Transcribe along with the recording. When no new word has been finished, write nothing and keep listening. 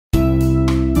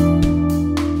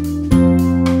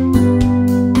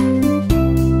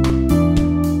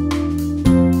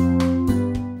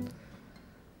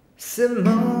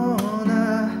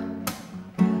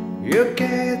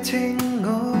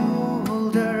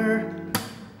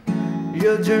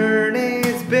Your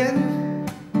journey's been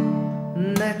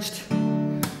etched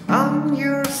on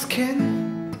your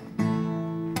skin.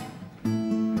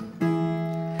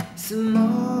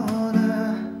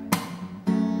 Simona,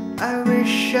 I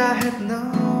wish I had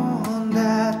known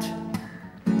that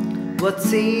what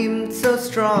seemed so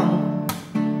strong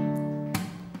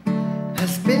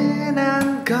has been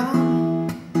and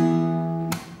gone.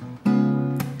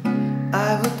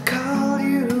 I would call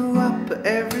you up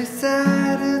every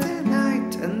Saturday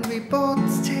night, and we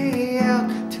both stay out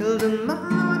till the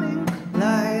morning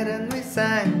light, and we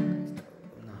sang.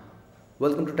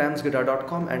 Welcome to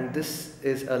timesguitar.com, and this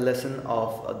is a lesson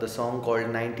of the song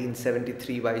called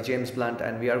 1973 by James Blunt,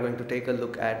 and we are going to take a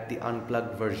look at the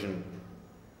unplugged version.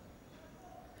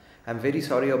 I'm very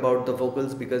sorry about the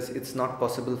vocals because it's not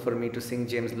possible for me to sing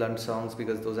James Blunt songs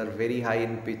because those are very high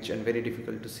in pitch and very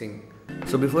difficult to sing.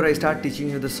 So before I start teaching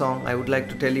you the song, I would like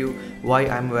to tell you why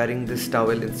I'm wearing this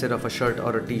towel instead of a shirt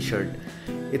or a t-shirt.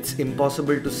 It's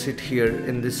impossible to sit here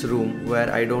in this room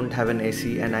where I don't have an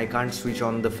AC and I can't switch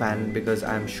on the fan because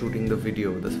I'm shooting the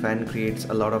video. The fan creates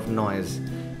a lot of noise.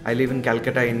 I live in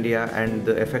Calcutta, India, and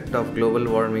the effect of global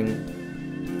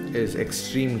warming is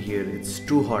extreme here. It's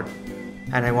too hot.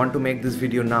 And I want to make this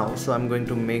video now, so I'm going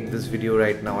to make this video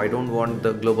right now. I don't want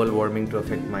the global warming to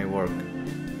affect my work.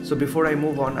 So before I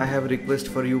move on, I have a request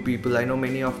for you people. I know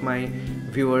many of my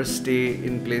viewers stay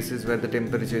in places where the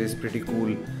temperature is pretty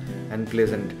cool and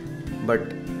pleasant,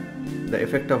 but the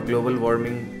effect of global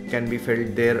warming can be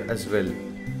felt there as well.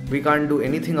 We can't do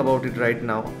anything about it right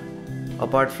now,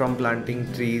 apart from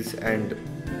planting trees and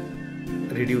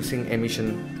reducing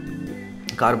emission,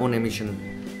 carbon emission,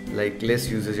 like less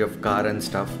usage of car and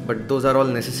stuff, but those are all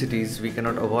necessities, we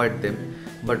cannot avoid them.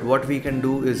 But what we can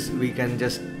do is we can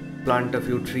just plant a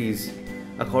few trees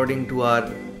according to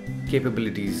our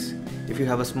capabilities. If you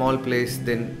have a small place,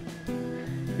 then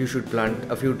you should plant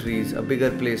a few trees. A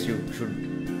bigger place, you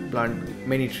should plant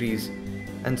many trees,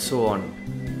 and so on.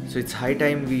 So it's high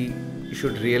time we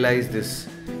should realize this,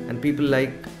 and people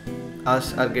like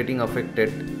us are getting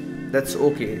affected. That's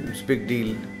okay, it's a big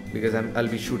deal because I'll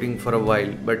be shooting for a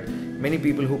while, but many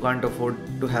people who can't afford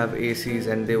to have ACs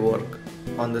and they work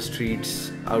on the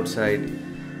streets outside,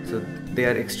 so they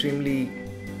are extremely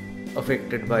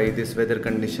affected by this weather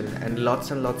condition, and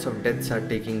lots of deaths are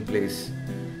taking place.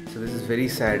 So this is very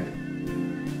sad,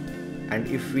 and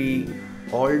if we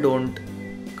all don't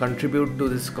contribute to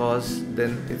this cause,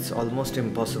 then it's almost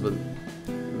impossible.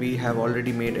 We have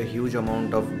already made a huge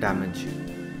amount of damage.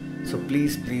 So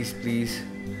please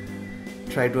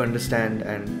try to understand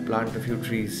and plant a few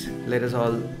trees. Let us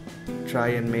all try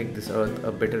and make this earth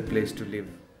a better place to live.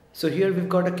 So here we've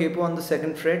got a capo on the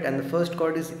 2nd fret, and the first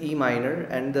chord is E minor,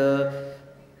 and the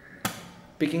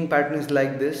picking pattern is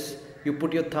like this. You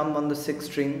put your thumb on the 6th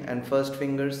string and 1st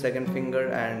finger, 2nd finger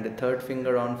and 3rd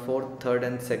finger on 4th, 3rd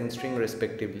and 2nd string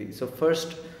respectively. So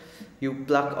first you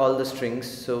pluck all the strings.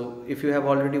 So if you have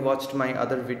already watched my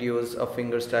other videos of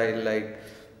fingerstyle like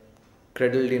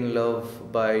Cradled in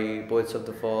Love by Poets of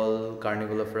the Fall,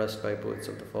 Carnival of Rust by Poets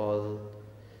of the Fall,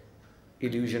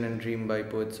 Illusion and Dream by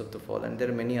Poets of the Fall, and there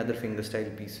are many other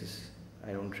fingerstyle pieces.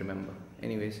 I don't remember.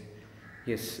 Anyways,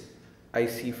 yes, I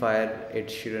See Fire, Ed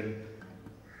Sheeran.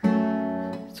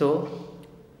 So,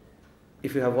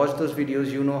 if you have watched those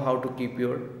videos, you know how to keep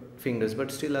your fingers,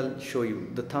 but still I'll show you.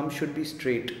 The thumb should be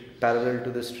straight, parallel to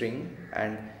the string,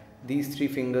 and these 3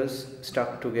 fingers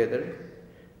stuck together.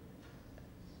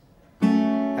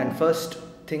 And first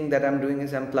thing that I'm doing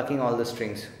is I'm plucking all the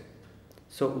strings.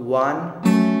 So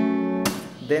 1,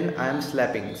 then I'm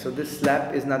slapping. So this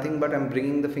slap is nothing but I'm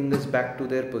bringing the fingers back to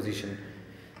their position.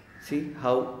 See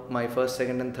how my 1st,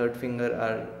 2nd and 3rd finger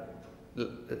are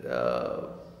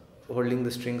holding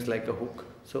the strings like a hook.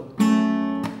 So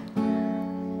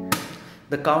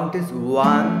the count is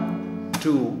 1,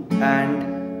 2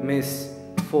 and miss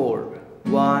 4.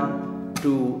 1,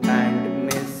 2 and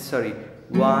miss, sorry,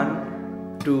 1,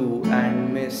 2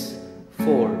 and miss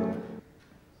 4.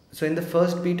 So in the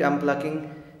first beat I'm plucking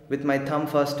with my thumb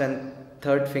 1st and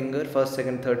 3rd finger, 1st,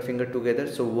 2nd, 3rd finger together.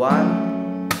 So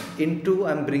 1, in 2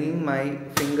 I'm bringing my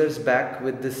fingers back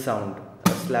with this sound,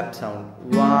 a slap sound.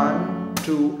 1,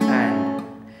 2 and.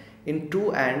 In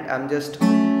 2 and I'm just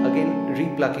again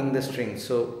re-plucking the strings.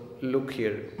 So look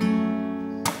here.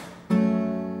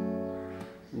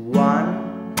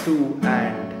 1, 2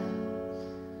 and.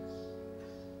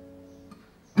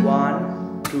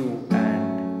 1, 2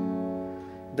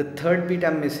 and. The 3rd beat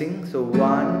I'm missing, so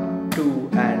 1, 2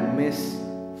 and miss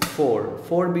 4.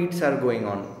 4 beats are going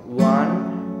on.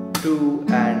 1, 2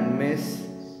 and miss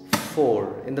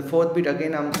 4. In the 4th beat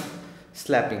again I'm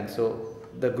slapping, so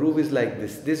the groove is like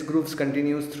this. This groove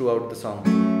continues throughout the song.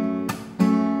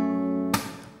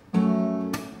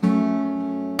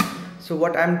 So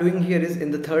what I'm doing here is,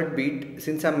 in the third beat,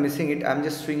 since I'm missing it, I'm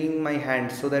just swinging my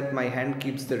hand so that my hand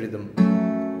keeps the rhythm.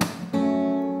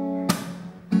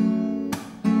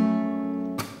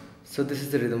 So this is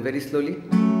the rhythm, very slowly.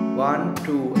 1,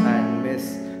 2 and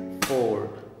miss, 4.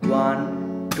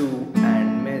 1, 2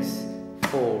 and miss,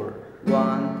 4.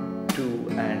 1, 2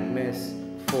 and miss,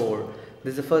 4.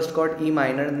 This is the first chord, E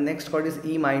minor, and the next chord is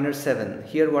E minor 7.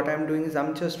 Here what I am doing is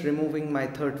I'm just removing my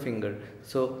third finger.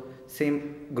 So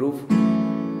same groove.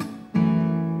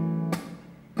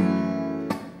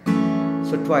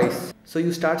 So twice. So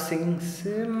you start singing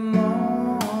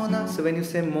Simona. So when you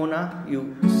say Mona,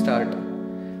 you start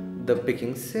the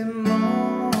picking Simona.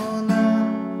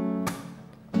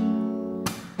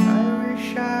 I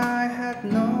wish I had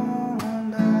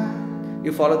known that.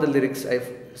 You follow the lyrics. I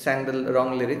sang the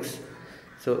wrong lyrics.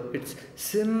 So it's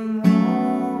Simona,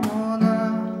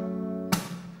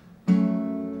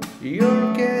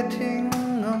 you're getting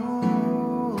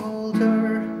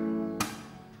older.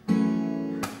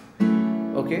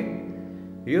 Okay,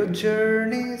 your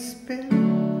journey's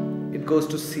been. It goes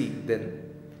to C then.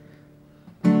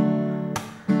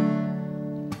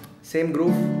 Same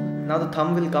groove. Now the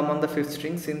thumb will come on the 5th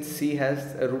string since C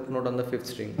has a root note on the 5th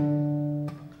string.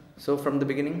 So from the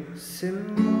beginning,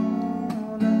 Simona,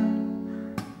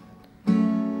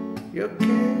 you're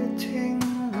getting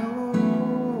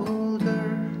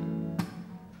older.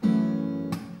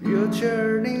 Your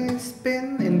journey's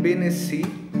been. In bin is C.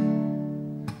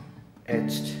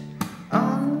 Etched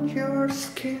on your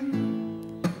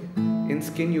skin. In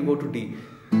skin you go to D.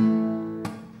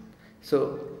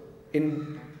 So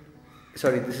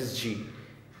this is G.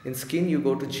 In skin you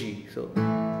go to G. So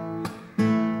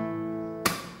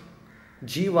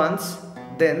G once,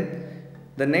 then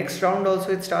the next round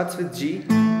also it starts with G.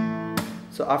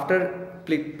 So after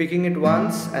picking it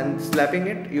once and slapping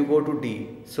it, you go to D.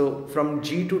 So from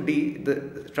G to D,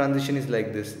 the transition is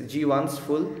like this. G once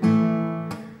full,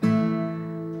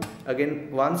 again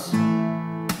once,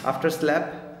 after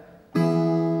slap,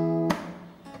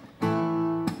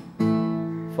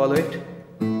 follow it.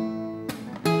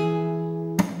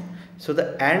 So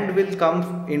the and will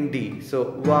come in D. So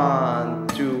 1,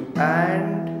 2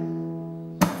 and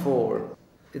 4.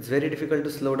 It's very difficult to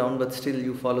slow down, but still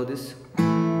you follow this.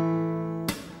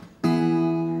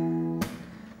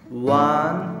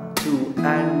 1, 2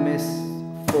 and miss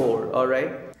 4.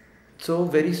 Alright. So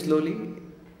very slowly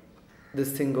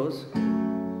this thing goes.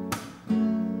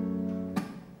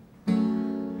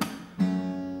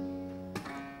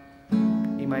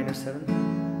 E minor 7.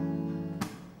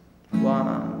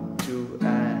 1, 2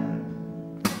 and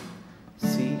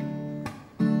C.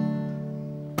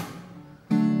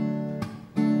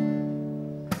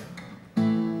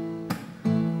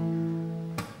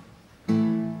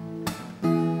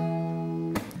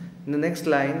 In the next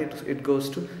line it goes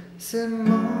to Simona,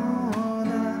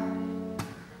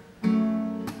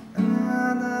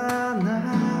 na, na,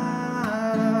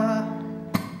 na.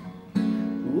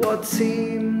 What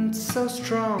seemed so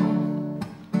strong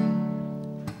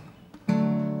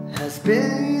has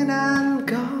been and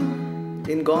gone.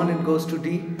 In gone it goes to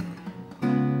D,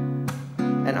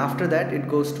 and after that it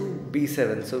goes to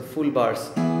B7. So full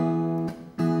bars,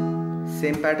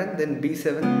 same pattern. Then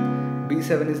B7.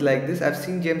 B7 is like this. I've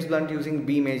seen James Blunt using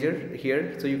B major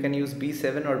here, so you can use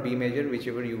B7 or B major,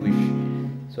 whichever you wish.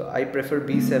 So I prefer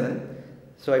B7.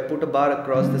 So I put a bar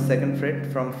across the 2nd fret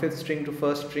from 5th string to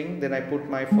 1st string. Then I put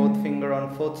my 4th finger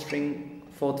on 4th string,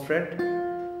 4th fret,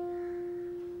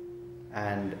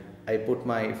 and I put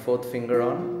my 4th finger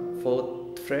on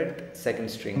 4th fret, 2nd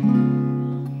string.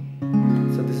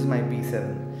 So this is my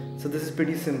B7. So this is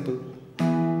pretty simple.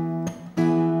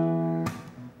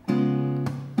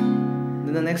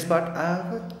 In the next part, I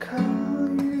would call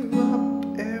you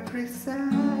up every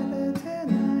Saturday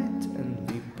night,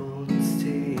 and we both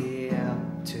stay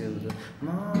out till the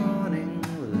morning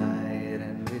light,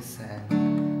 and we sang,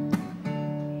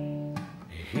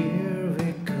 here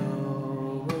we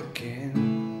go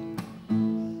again.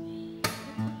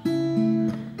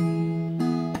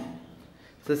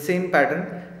 So same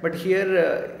pattern, but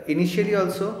here initially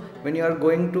also when you are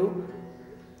going to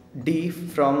D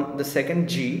from the 2nd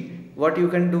G, what you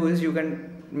can do is you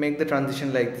can make the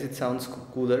transition like this. It sounds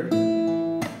cooler.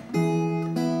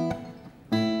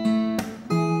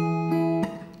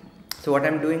 So what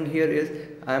I'm doing here is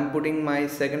I'm putting my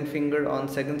 2nd finger on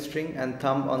 2nd string and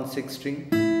thumb on 6th string.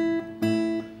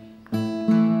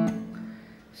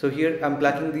 So here I'm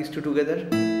plucking these two together.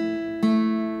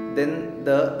 Then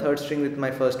the 3rd string with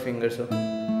my 1st finger. So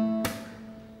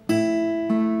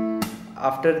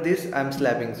After this I'm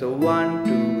slapping, so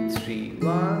 1 2 3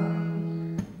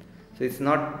 1. So it's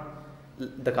not,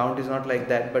 the count is not like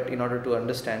that, but in order to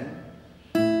understand,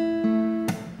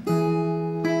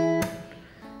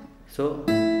 so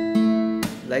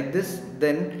like this,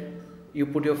 then you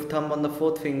put your thumb on the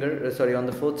fourth finger, on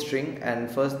the fourth string, and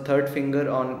third finger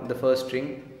on the first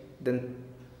string, then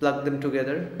plug them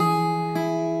together.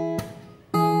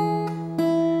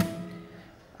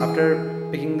 After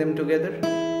picking them together,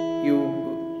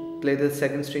 you play the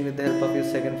second string with the help of your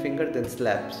second finger, then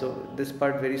slap. So this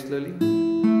part very slowly.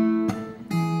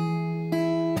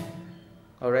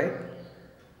 Alright,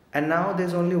 and now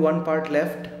there's only one part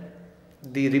left.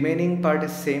 The remaining part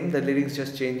is same, the lyrics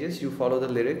just changes, you follow the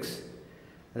lyrics.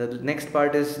 And the next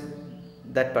part is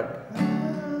that part.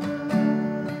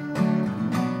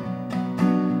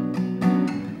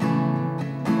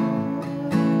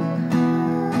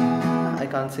 I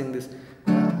can't sing this.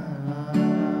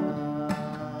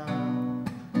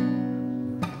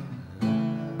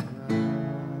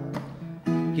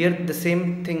 Here the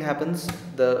same thing happens,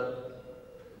 the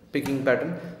picking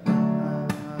pattern.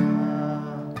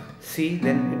 C,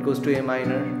 then it goes to A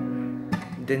minor,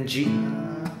 then G,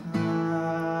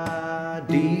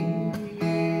 D,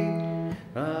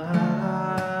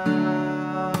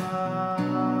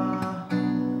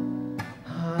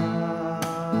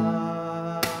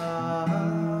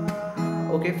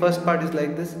 okay, first part is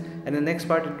like this, and the next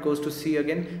part it goes to C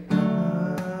again,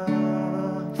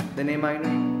 then A minor,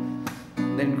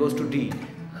 then it goes to D,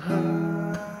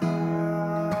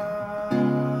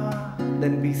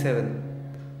 then B7.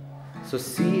 So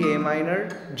C, A minor,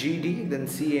 G, D, then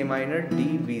C, A minor,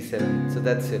 D, B7. So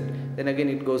that's it. Then again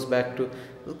it goes back to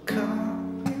call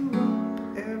you up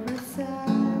every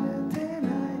Saturday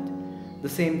night. The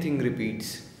same thing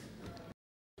repeats.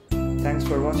 Thanks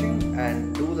for watching,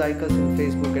 and do like us on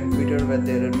Facebook and Twitter, where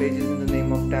there are pages in the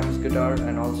name of Tams Guitar,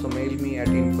 and also mail me at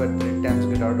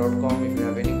info@tamsguitar.com if you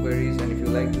have any queries. And if you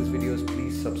like these videos,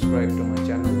 please subscribe to my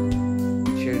channel,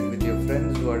 share it with your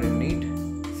friends who are in need.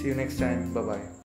 See you next time. Bye bye.